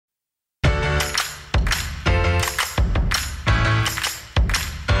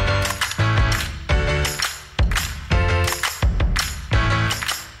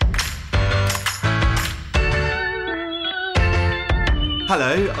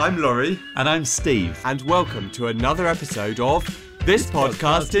Hello, I'm Laurie. And I'm Steve. And welcome to another episode of This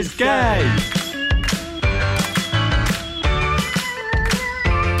Podcast is Gay!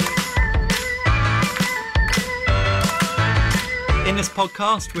 In this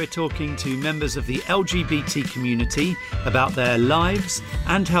podcast, we're talking to members of the LGBT community about their lives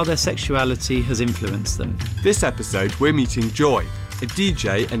and how their sexuality has influenced them. This episode, we're meeting Joy, a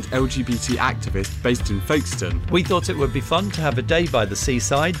DJ and LGBT activist based in Folkestone. We thought it would be fun to have a day by the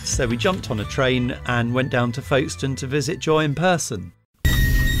seaside, so we jumped on a train and went down to Folkestone to visit Joy in person. We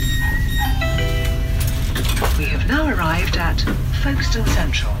have now arrived at Folkestone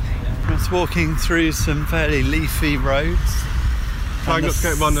Central. I was walking through some fairly leafy roads. Trying not to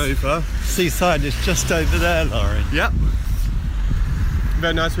get run over. Seaside is just over there, Lauren. Yep.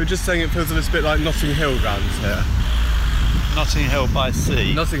 Very nice. We're just saying it feels a little bit like Notting Hill round here. Notting Hill by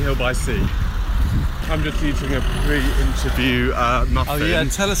sea. Notting Hill by sea. I'm just eating a pre-interview muffin. Oh yeah,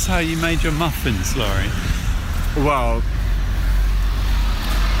 tell us how you made your muffins, Laurie. Well,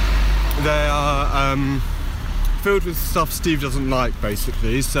 they are filled with stuff Steve doesn't like,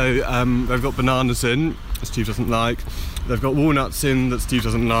 basically. So they've got bananas in, that Steve doesn't like. They've got walnuts in that Steve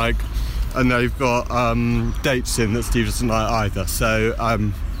doesn't like. And they've got dates in that Steve doesn't like either. So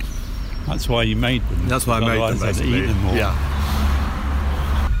that's why you made them. That's why I made them, basically. Eat them all. Yeah.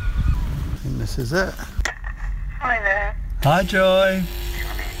 And this is it. Hi there. Hi, Joy.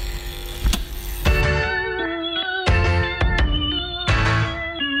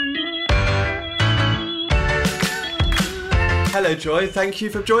 Hello, Joy. Thank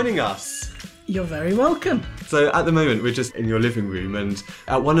you for joining us. You're very welcome. So at the moment we're just in your living room, and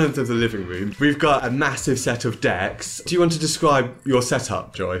at one end of the living room we've got a massive set of decks. Do you want to describe your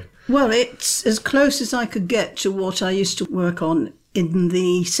setup, Joy? Well, it's as close as I could get to what I used to work on in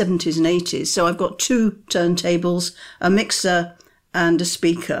the 70s and 80s. So I've got 2 turntables, a mixer and a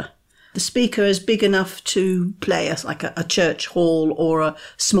speaker. The speaker is big enough to play like a church hall or a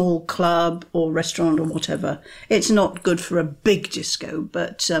small club or restaurant or whatever. It's not good for a big disco,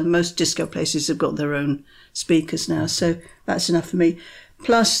 but most disco places have got their own speakers now, so that's enough for me.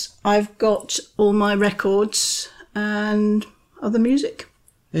 Plus, I've got all my records and other music.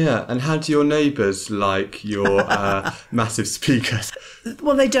 Yeah, and how do your neighbours like your massive speakers?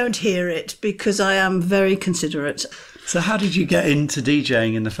 Well, they don't hear it because I am very considerate. So how did you get into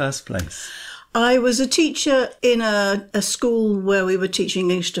DJing in the first place? I was a teacher in a school where we were teaching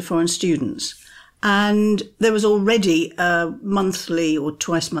English to foreign students. And there was already a monthly or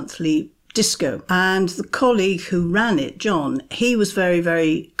twice monthly disco. And the colleague who ran it, John, he was very,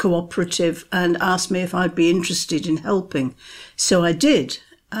 very cooperative and asked me if I'd be interested in helping. So I did.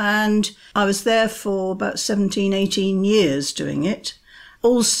 And I was there for about 17, 18 years doing it.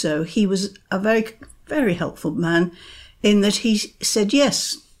 Also, he was a very, very helpful man in that he said,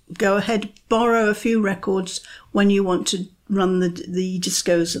 yes, go ahead, borrow a few records when you want to run the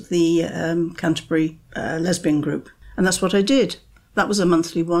discos of the Canterbury lesbian group. And that's what I did. That was a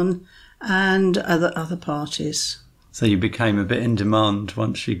monthly one, and other parties. So you became a bit in demand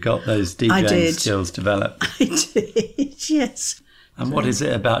once you got those DJing skills developed. I did, yes. And what is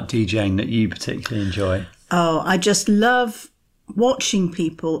it about DJing that you particularly enjoy? Oh, I just love watching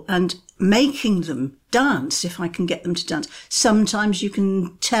people and making them dance if I can get them to dance. Sometimes you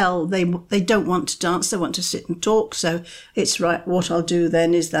can tell they don't want to dance, they want to sit and talk. So it's right, what I'll do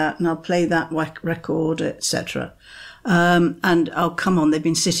then is that, and I'll play that record, etc. And oh, come on, they've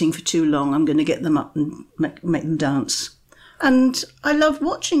been sitting for too long. I'm going to get them up and make them dance. And I love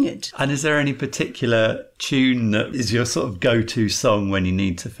watching it. And is there any particular tune that is your sort of go-to song when you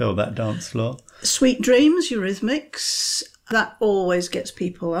need to fill that dance floor? Sweet Dreams, Eurythmics. That always gets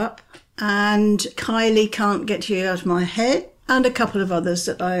people up. And Kylie, Can't Get You Out of My Head. And a couple of others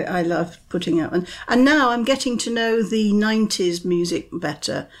that I love putting out. And now I'm getting to know the 90s music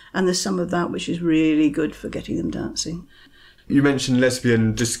better. And there's some of that which is really good for getting them dancing. You mentioned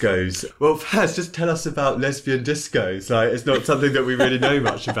lesbian discos. Well, first, just tell us about lesbian discos. Like, it's not something that we really know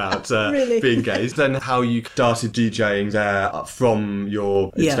much about, really? Being gays. Then how you started DJing there from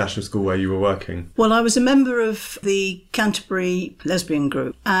your international school where you were working. Well, I was a member of the Canterbury lesbian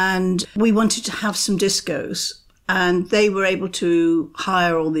group, and we wanted to have some discos, and they were able to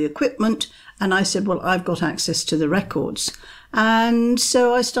hire all the equipment, and I said, well, I've got access to the records. And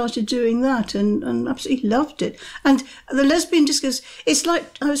so I started doing that and absolutely loved it. And the lesbian discos, it's like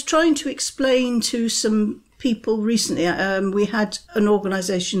I was trying to explain to some people recently. We had an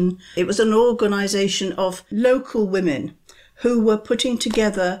organisation, it was an organisation of local women who were putting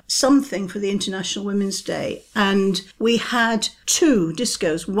together something for the International Women's Day. And we had 2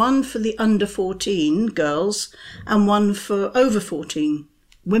 discos, one for the under 14 girls and one for over 14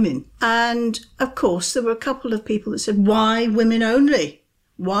 women. And of course, there were a couple of people that said, why women only?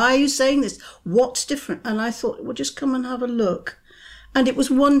 Why are you saying this? What's different? And I thought, well, just come and have a look. And it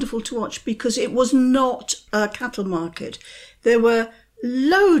was wonderful to watch because it was not a cattle market. There were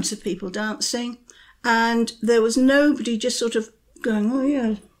loads of people dancing and there was nobody just sort of going, oh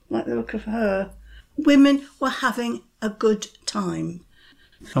yeah, like the look of her. Women were having a good time.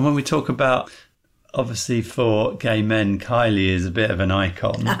 And when we talk about, obviously for gay men, Kylie is a bit of an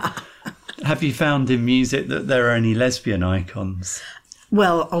icon. Have you found in music that there are any lesbian icons?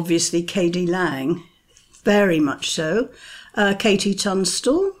 Well, obviously K.D. Lang, very much so. Katie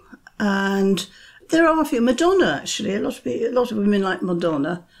Tunstall, and there are a few. Madonna, actually. A lot of women like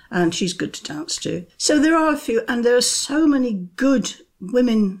Madonna, and she's good to dance to. So there are a few, and there are so many good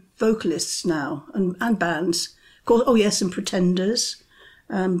women vocalists now, and bands. Of course, oh yes, and Pretenders,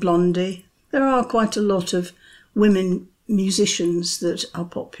 Blondie. There are quite a lot of women musicians that are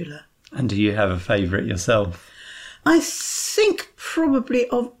popular. And do you have a favourite yourself? I think probably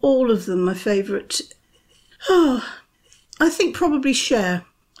of all of them, my favourite... I think probably Cher.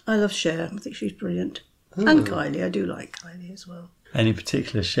 I love Cher. I think she's brilliant. Ooh. And Kylie. I do like Kylie as well. Any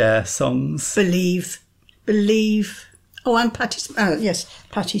particular Cher songs? Believe. Oh, and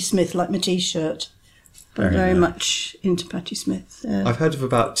Patti Smith, like my T-shirt. Very much into Patti Smith. I've heard of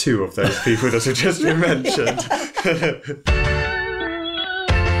about 2 of those people that have just been mentioned.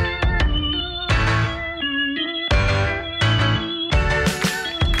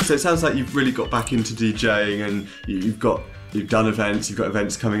 So it sounds like you've really got back into DJing and you've done events, you've got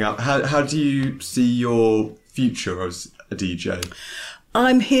events coming up. How do you see your future as a DJ?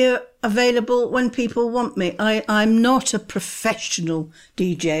 I'm here available when people want me. I'm not a professional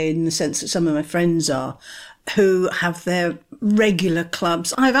DJ in the sense that some of my friends are, who have their regular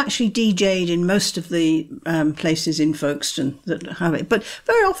clubs. I've actually DJ'd in most of the places in Folkestone that have it. But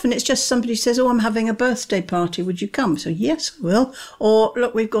very often it's just somebody says, oh, I'm having a birthday party, would you come? So, yes, I will. Or,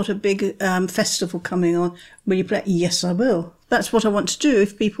 look, we've got a big festival coming on. Will you play? Yes, I will. That's what I want to do.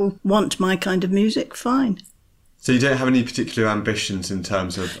 If people want my kind of music, fine. So you don't have any particular ambitions in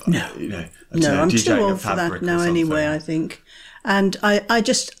terms of, no, I'm too old for that now anyway, I think. And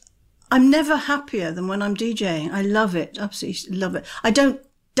I'm never happier than when I'm DJing. I love it, absolutely love it. I don't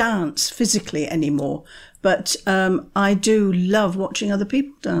dance physically anymore, but I do love watching other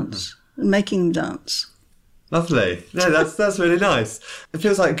people dance and making them dance. Lovely. No, that's really nice. It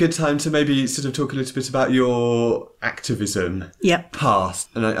feels like a good time to maybe sort of talk a little bit about your activism past.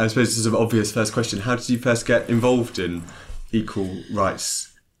 And I suppose this is an obvious first question. How did you first get involved in equal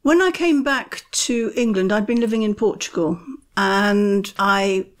rights? When I came back to England, I'd been living in Portugal, and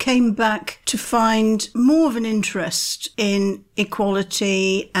I came back to find more of an interest in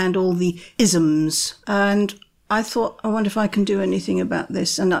equality and all the isms. And I thought, I wonder if I can do anything about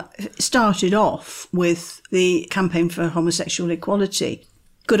this. And I started off with the campaign for homosexual equality.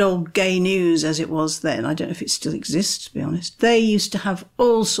 Good old Gay News, as it was then. I don't know if it still exists, to be honest. They used to have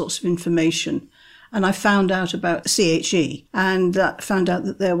all sorts of information. And I found out about CHE and found out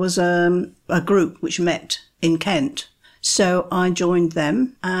that there was a group which met in Kent. So I joined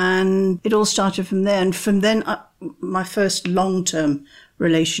them and it all started from there. And from then, my first long-term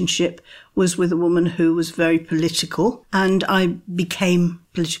relationship was with a woman who was very political, and I became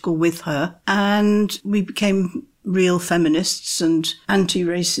political with her, and we became real feminists and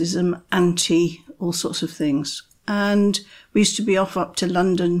anti-racism, anti all sorts of things. And we used to be off up to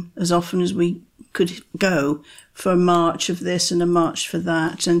London as often as we could go for a march of this and a march for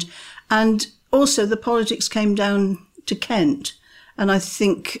that. And also the politics came down to Kent. And I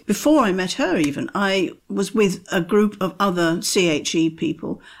think before I met her even, I was with a group of other CHE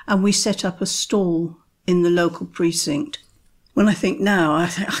people and we set up a stall in the local precinct. When I think now, I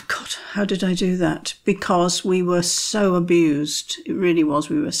think, oh God, how did I do that? Because we were so abused. It really was.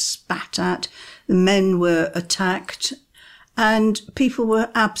 We were spat at. The men were attacked and people were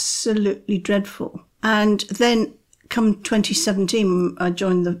absolutely dreadful. And then come 2017, I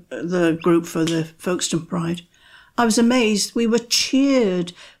joined the group for the Folkestone Pride. I was amazed. We were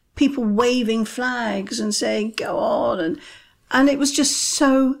cheered, people waving flags and saying, go on. And it was just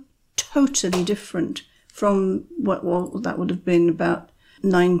so totally different from what that would have been about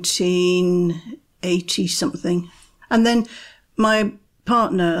 1980 something. And then my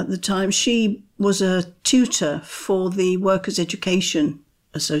partner at the time, she was a tutor for the Workers' Education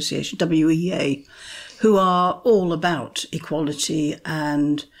Association, WEA, who are all about equality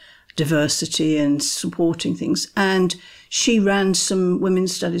and diversity and supporting things. And she ran some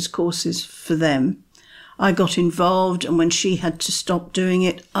women's studies courses for them. I got involved, and when she had to stop doing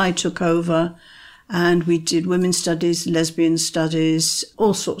it, I took over, and we did women's studies, lesbian studies,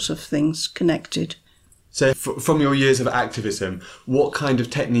 all sorts of things connected. So from your years of activism, what kind of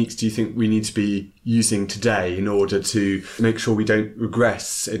techniques do you think we need to be using today in order to make sure we don't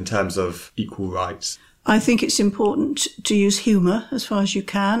regress in terms of equal rights? I think it's important to use humour as far as you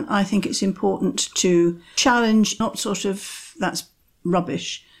can. I think it's important to challenge, not sort of, that's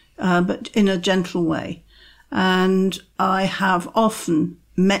rubbish, but in a gentle way. And I have often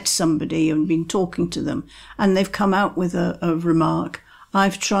met somebody and been talking to them, and they've come out with a remark.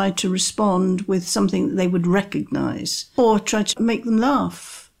 I've tried to respond with something that they would recognise, or try to make them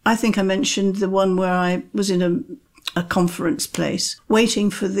laugh. I think I mentioned the one where I was in a conference place waiting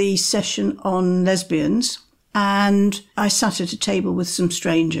for the session on lesbians, and I sat at a table with some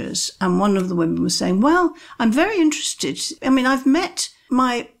strangers, and one of the women was saying, well, I'm very interested. I mean, I've met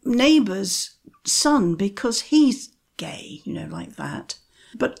my neighbour's son because he's gay, like that.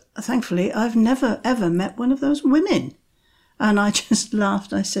 But thankfully, I've never, ever met one of those women. And I just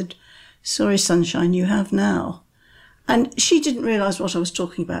laughed. I said, sorry, sunshine, you have now. And she didn't realise what I was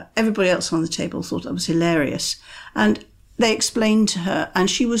talking about. Everybody else on the table thought I was hilarious. And they explained to her, and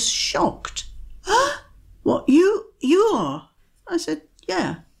she was shocked. What, you are? I said,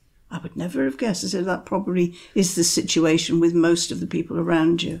 yeah. I would never have guessed. I said, that probably is the situation with most of the people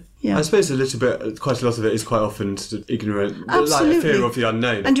around you. Yeah. I suppose quite a lot of it is quite often sort of ignorant, Absolutely. like fear of the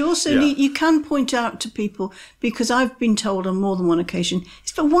unknown. And you also you can point out to people, because I've been told on more than one occasion,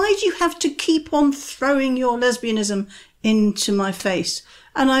 but why do you have to keep on throwing your lesbianism into my face?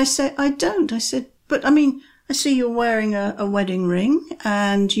 And I say, I don't. I said, but I mean, I see you're wearing a wedding ring,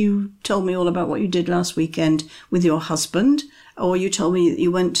 and you told me all about what you did last weekend with your husband, or you told me that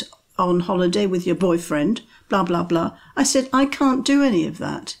you went on holiday with your boyfriend, blah, blah, blah. I said, I can't do any of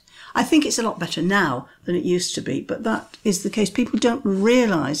that. I think it's a lot better now than it used to be, but that is the case. People don't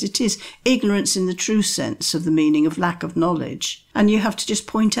realise it is ignorance in the true sense of the meaning of lack of knowledge. And you have to just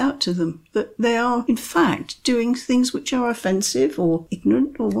point out to them that they are, in fact, doing things which are offensive or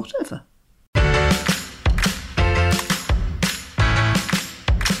ignorant or whatever.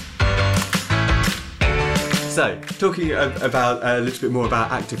 So, talking about a little bit more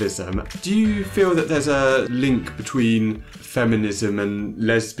about activism, do you feel that there's a link between feminism and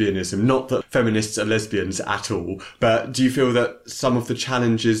lesbianism? Not that feminists are lesbians at all, but do you feel that some of the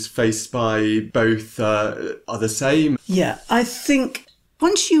challenges faced by both are the same? Yeah, I think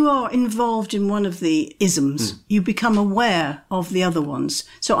once you are involved in one of the isms, you become aware of the other ones.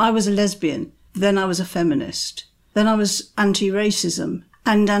 So I was a lesbian, then I was a feminist, then I was anti-racism,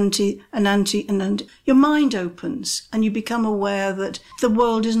 and anti. Your mind opens and you become aware that the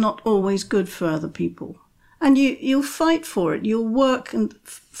world is not always good for other people. And you'll fight for it. You'll work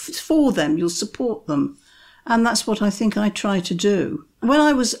for them. You'll support them. And that's what I think I try to do. When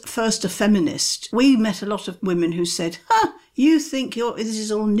I was first a feminist, we met a lot of women who said, you think this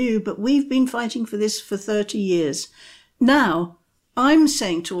is all new, but we've been fighting for this for 30 years. Now, I'm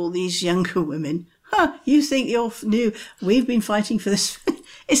saying to all these younger women, you think you're new. We've been fighting for this.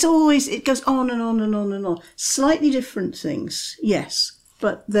 It goes on and on and on and on. Slightly different things, yes,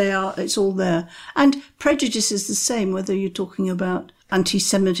 but it's all there. And prejudice is the same, whether you're talking about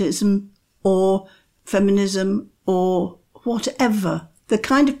anti-Semitism or feminism or whatever. The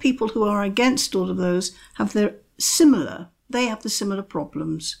kind of people who are against all of those have the similar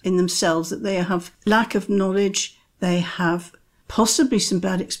problems in themselves, that they have lack of knowledge, they have possibly some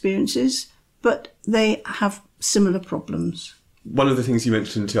bad experiences, but they have similar problems. One of the things you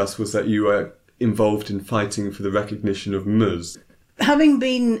mentioned to us was that you were involved in fighting for the recognition of Ms. Having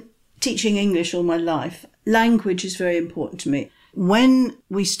been teaching English all my life, language is very important to me. When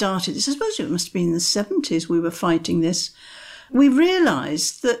we started this, I suppose it must have been in the 70s we were fighting this, we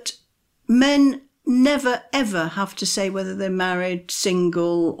realised that men never ever have to say whether they're married,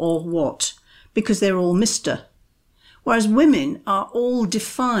 single or what, because they're all Mr. Whereas women are all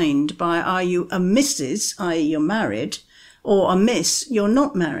defined by, are you a Mrs., i.e. you're married, or a Miss, you're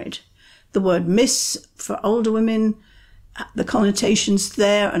not married. The word Miss for older women, the connotations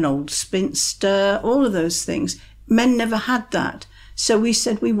there, an old spinster, all of those things. Men never had that. So we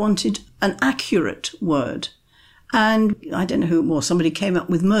said we wanted an accurate word. And I don't know who it was, somebody came up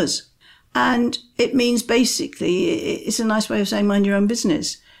with Ms. And it means basically, it's a nice way of saying mind your own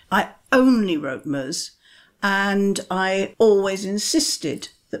business. I only wrote Ms. And I always insisted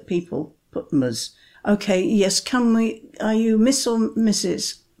that people put Ms. Okay, yes, are you Miss or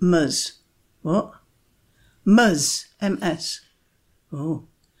Mrs.? Ms. What? Ms. M-S. Oh.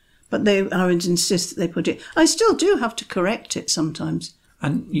 But I would insist that they put it. I still do have to correct it sometimes.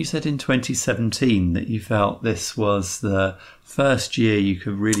 And you said in 2017 that you felt this was the first year you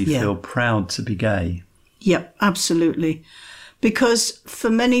could really feel proud to be gay. Yep, absolutely. Because for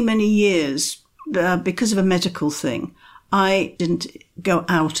many, many years, because of a medical thing, I didn't go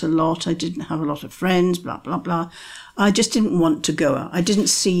out a lot. I didn't have a lot of friends, blah, blah, blah. I just didn't want to go out. I didn't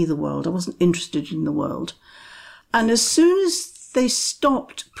see the world. I wasn't interested in the world. And as soon as they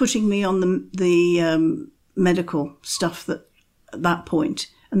stopped putting me on the medical stuff at that point,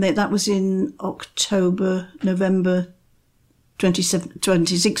 and that was in November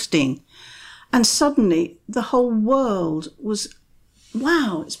 2016, and suddenly the whole world was,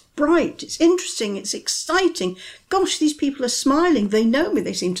 wow, it's bright, it's interesting, it's exciting. Gosh, these people are smiling. They know me.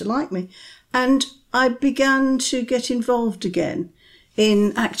 They seem to like me. And I began to get involved again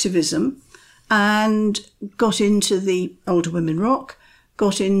in activism and got into the Older Women Rock,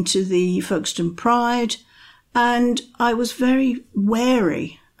 got into the Folkestone Pride, and I was very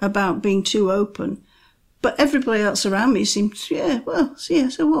wary about being too open. But everybody else around me seemed, so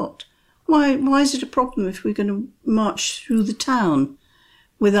what? Why is it a problem if we're going to march through the town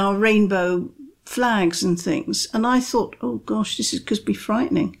with our rainbow flags and things? And I thought, oh gosh, this could be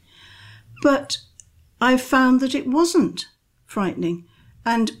frightening. But I found that it wasn't frightening.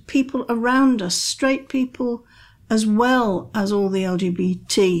 And people around us, straight people, as well as all the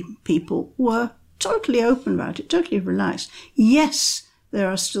LGBT people, were totally open about it, totally relaxed. Yes, there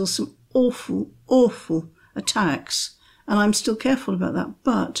are still some awful, awful attacks, and I'm still careful about that.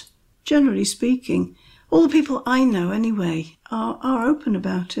 But generally speaking, all the people I know anyway are open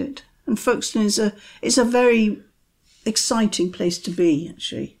about it. And Folkestone is a very exciting place to be,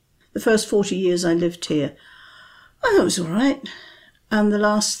 actually. The first 40 years I lived here, I thought it was all right. And the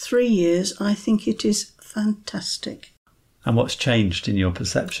last 3 years, I think it is fantastic. And what's changed in your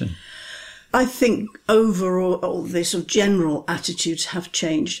perception? I think overall the sort of general attitudes have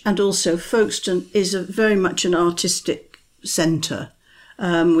changed. And also Folkestone is very much an artistic centre.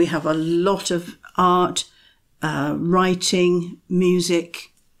 We have a lot of art, writing,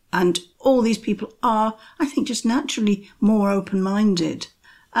 music, and all these people are, I think, just naturally more open-minded.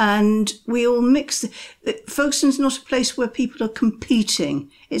 And we all mix. Folkestone's not a place where people are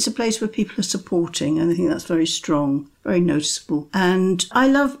competing. It's a place where people are supporting. And I think that's very strong, very noticeable. And I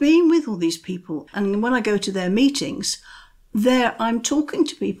love being with all these people. And when I go to their meetings, I'm talking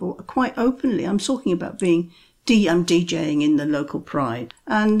to people quite openly. I'm talking about I'm DJing in the local Pride.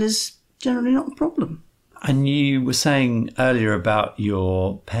 And there's generally not a problem. And you were saying earlier about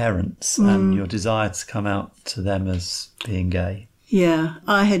your parents and your desire to come out to them as being gay. Yeah,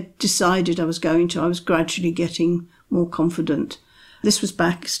 I had decided I was going to. I was gradually getting more confident. This was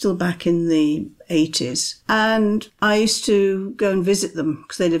still back in the 80s. And I used to go and visit them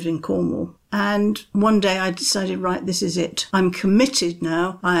because they lived in Cornwall. And one day I decided, right, this is it. I'm committed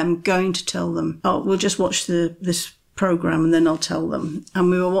now. I am going to tell them. Oh, we'll just watch this programme and then I'll tell them. And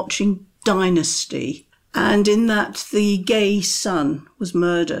we were watching Dynasty. And in that, the gay son was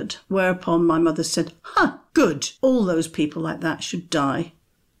murdered, whereupon my mother said, good, all those people like that should die.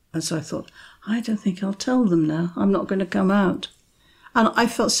 And so I thought, I don't think I'll tell them now. I'm not going to come out. And I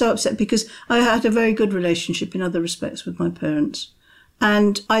felt so upset because I had a very good relationship in other respects with my parents.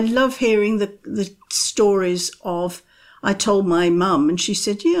 And I love hearing the stories of, I told my mum and she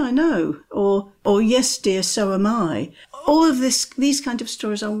said, yeah, I know. Or yes, dear, so am I. All of these kind of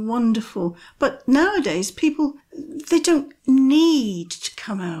stories are wonderful. But nowadays, people, they don't need to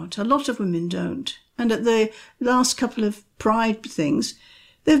come out. A lot of women don't. And at the last couple of Pride things,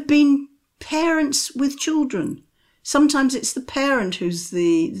 there have been parents with children. Sometimes it's the parent who's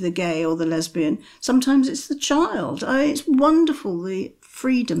the gay or the lesbian. Sometimes it's the child. It's wonderful. The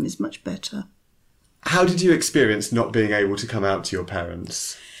freedom is much better. How did you experience not being able to come out to your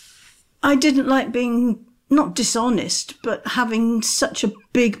parents? I didn't like being, not dishonest, but having such a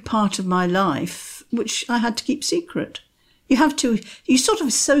big part of my life, which I had to keep secret. You sort of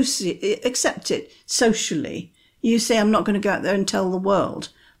accept it socially. You say, I'm not going to go out there and tell the world.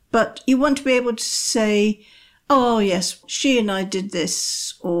 But you want to be able to say, oh, yes, she and I did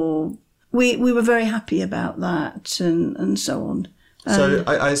this, or we were very happy about that, and so on. So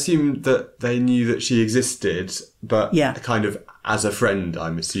I assume that they knew that she existed, but kind of as a friend,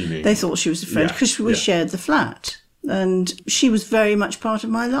 I'm assuming. They thought she was a friend because we shared the flat. And she was very much part of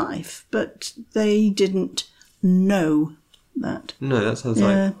my life, but they didn't know that. No, that sounds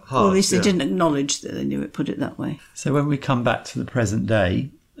like hard. Or at least they didn't acknowledge that they knew it, put it that way. So when we come back to the present day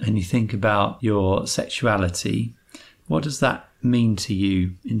and you think about your sexuality, what does that mean to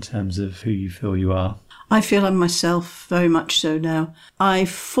you in terms of who you feel you are? I feel I'm myself, very much so now. I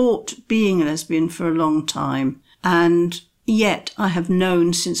fought being a lesbian for a long time, and yet I have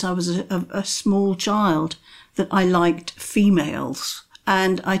known since I was a small child that I liked females.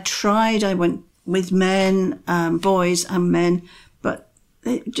 And I went with men, boys and men, but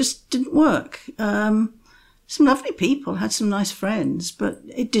it just didn't work. Some lovely people, had some nice friends, but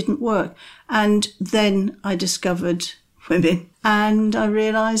it didn't work. And then I discovered women, and I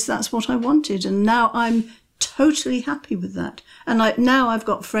realised that's what I wanted. And now I'm totally happy with that. And now I've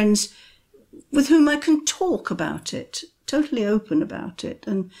got friends with whom I can talk about it, totally open about it.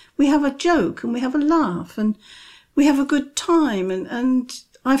 And we have a joke and we have a laugh and we have a good time. And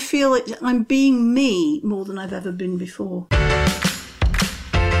I feel that I'm being me more than I've ever been before.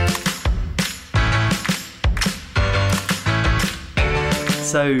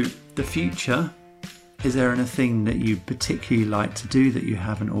 So, the future, is there anything that you particularly like to do that you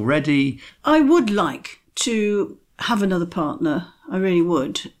haven't already? I would like to have another partner. I really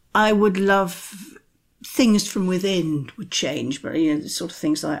would. I would love things from within would change, but the sort of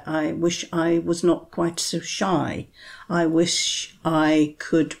things like I wish I was not quite so shy. I wish I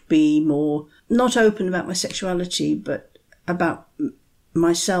could be more, not open about my sexuality, but about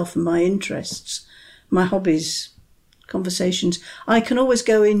myself and my interests, my hobbies, conversations. I can always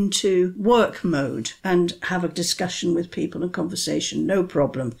go into work mode and have a discussion with people and conversation, no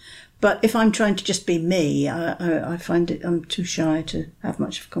problem. But if I'm trying to just be me, I find I'm too shy to have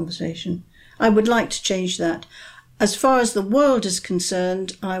much of a conversation. I would like to change that. As far as the world is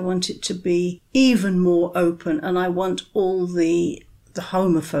concerned, I want it to be even more open, and I want all the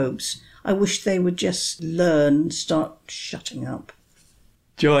homophobes, I wish they would just learn, start shutting up.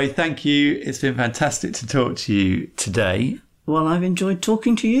 Joy, thank you. It's been fantastic to talk to you today. Well, I've enjoyed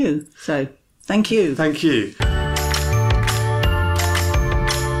talking to you, so thank you. Thank you.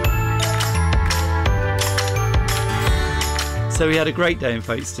 So we had a great day in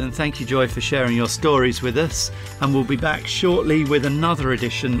Folkestone. Thank you, Joy, for sharing your stories with us. And we'll be back shortly with another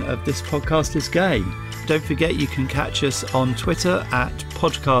edition of This Podcast is Gay. Don't forget you can catch us on Twitter at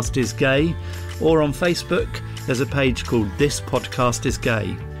Podcast is Gay, or on Facebook. There's a page called This Podcast is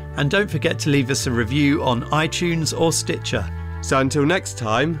Gay. And don't forget to leave us a review on iTunes or Stitcher. So until next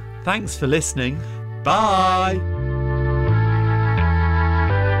time, Thanks for listening. bye!